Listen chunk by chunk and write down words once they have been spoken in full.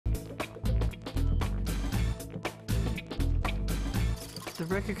The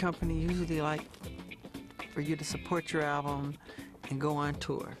record company usually like for you to support your album and go on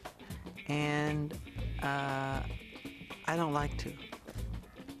tour. And I don't like to.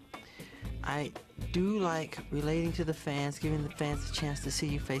 I do like relating to the fans, giving the fans a chance to see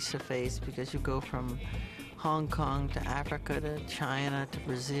you face to face, because you go from Hong Kong to Africa to China to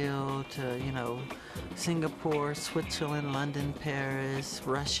Brazil to, you know, Singapore, Switzerland, London, Paris,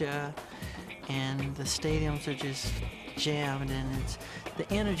 Russia, and the stadiums are just jammed, and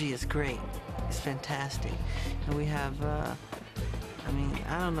the energy is great. It's fantastic. And we have, I mean,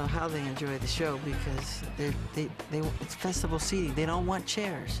 I don't know how they enjoy the show, because it's festival seating. They don't want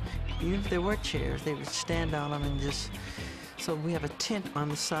chairs. Even if there were chairs, they would stand on them and just... So we have a tent on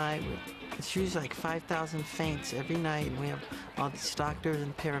the side. It's usually like 5,000 faints every night, and we have all these doctors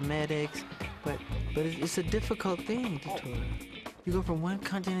and paramedics. But it's a difficult thing to tour. You go from one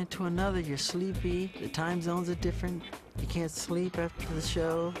continent to another, you're sleepy, the time zones are different, you can't sleep after the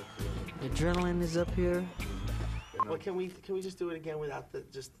show, the adrenaline is up here. Well, can we just do it again without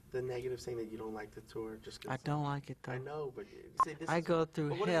just the negative, saying that you don't like the tour? Just I don't like it, though. I know, but say this. I go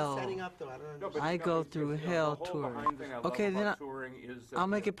through what hell. Is it setting up, though? I don't understand. I go through hell touring. Okay, then I'll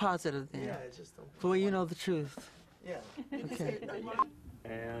make it positive then. Yeah, it's just. For you know the truth. Yeah. Okay.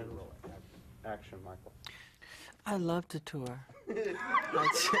 And action, Michael. I love to tour. You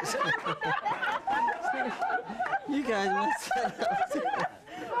guys messed that up.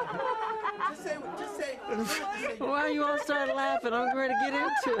 Just say. Why you all start laughing? I'm going to get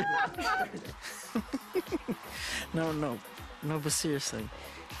into it. No, but seriously,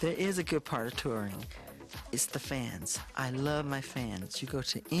 there is a good part of touring. It's the fans. I love my fans. You go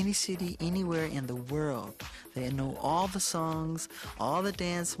to any city, anywhere in the world, they know all the songs, all the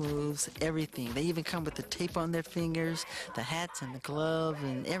dance moves, everything. They even come with the tape on their fingers, the hats and the gloves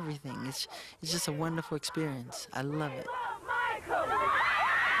and everything. It's just a wonderful experience. I love it.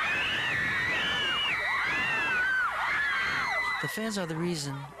 The fans are the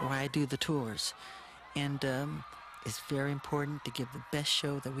reason why I do the tours. And it's very important to give the best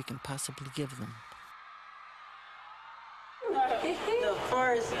show that we can possibly give them. As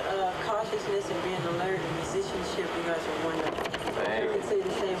far as cautiousness and being alert and musicianship, you guys are wonderful. I can say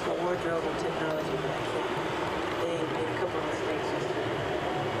the same for wardrobe and technology, but I can't. They made a couple of mistakes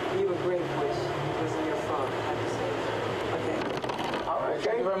yesterday. You were great, Bush. It wasn't your fault, I have to say. Okay. All right,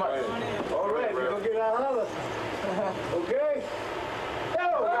 thank you very much. All right, we're going to get our other. Okay? Go!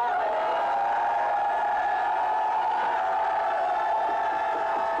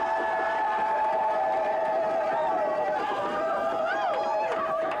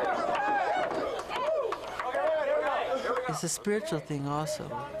 It's a spiritual thing also,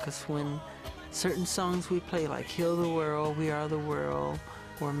 because when certain songs we play, like Heal the World, We Are the World,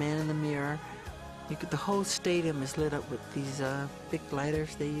 or Man in the Mirror, the whole stadium is lit up with these big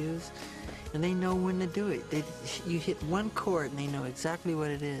lighters they use, and they know when to do it. You hit one chord and they know exactly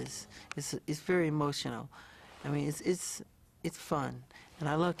what it is. It's very emotional. I mean, it's fun, and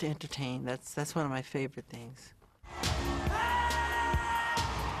I love to entertain. That's one of my favorite things.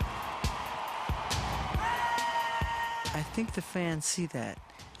 I think the fans see that.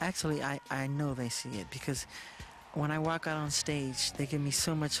 Actually, I know they see it, because when I walk out on stage, they give me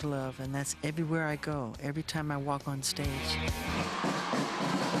so much love, and that's everywhere I go, every time I walk on stage.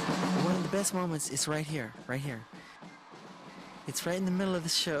 One of the best moments is right here, right here. It's right in the middle of the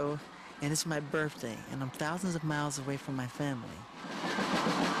show, and it's my birthday, and I'm thousands of miles away from my family.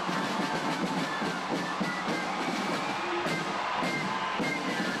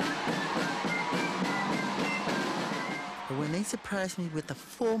 When they surprised me with a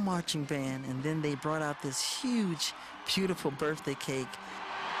full marching band, and then they brought out this huge, beautiful birthday cake.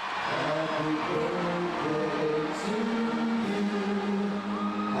 Happy birthday to you.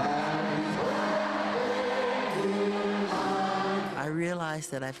 Happy birthday. I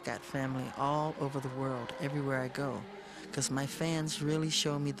realized that I've got family all over the world, everywhere I go, because my fans really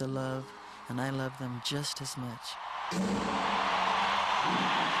show me the love, and I love them just as much.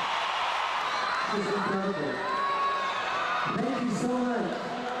 It's incredible. Thank you so much.